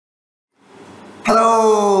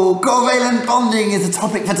Whoa! Covalent bonding is the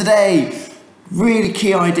topic for today. Really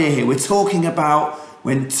key idea here. We're talking about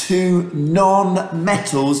when two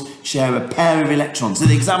non-metals share a pair of electrons. So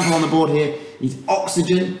the example on the board here is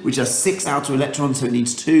oxygen, which has 6 outer electrons, so it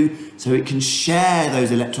needs 2, so it can share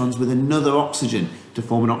those electrons with another oxygen to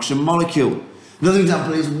form an oxygen molecule. Another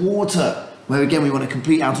example is water, where again we want a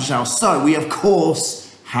complete outer shell. So we of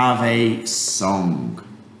course have a song.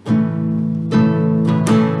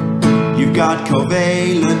 You've got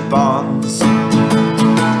covalent bonds.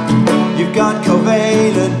 You've got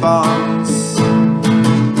covalent bonds.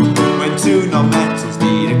 When two non-metals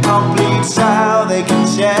need a complete shell, they can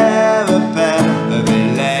share a pair of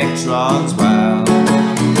electrons well.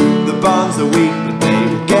 The bonds are weak, but they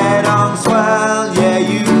will get on swell. Yeah,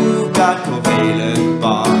 you've got covalent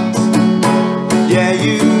bonds. Yeah,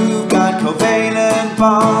 you've got covalent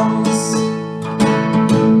bonds.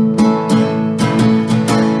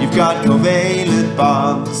 You've got covalent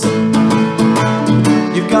bonds.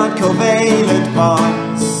 You've got covalent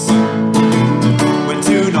bonds. When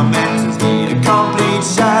two non-metals need a complete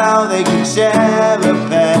shell, they can share a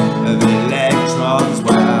pair of electrons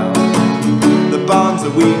well. The bonds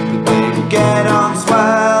are weak, but they will get on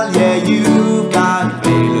swell. Yeah, you've got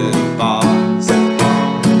covalent bonds.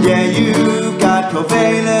 Yeah, you've got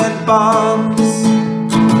covalent bonds.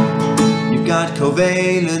 You've got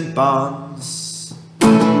covalent bonds.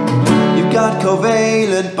 You've got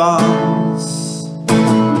covalent bonds.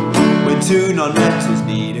 When two non-metals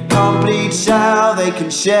need a complete shell, they can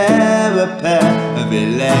share a pair of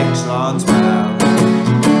electrons well.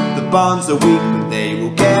 The bonds are weak, but they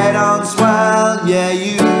will get on swell. Yeah,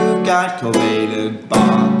 you've got covalent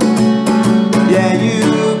bonds. Yeah,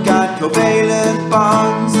 you've got covalent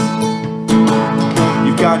bonds.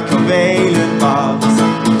 You've got covalent bonds.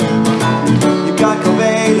 You've got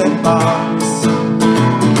covalent bonds.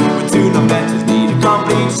 When two non-metals need a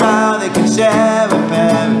complete shell, they can share a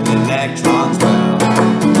pair of electrons well.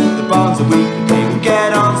 The bonds are weak, but they will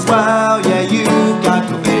get on swell. Yeah, you've got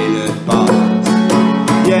covalent bonds.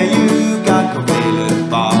 Yeah, you've got covalent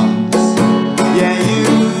bonds. Yeah,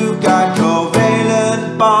 you've got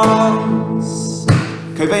covalent bonds.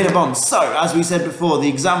 Covalent bonds. So, as we said before, the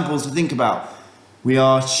examples to think about. We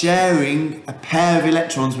are sharing a pair of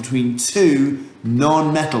electrons between two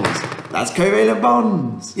non-metals. That's covalent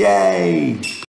bonds. Yay!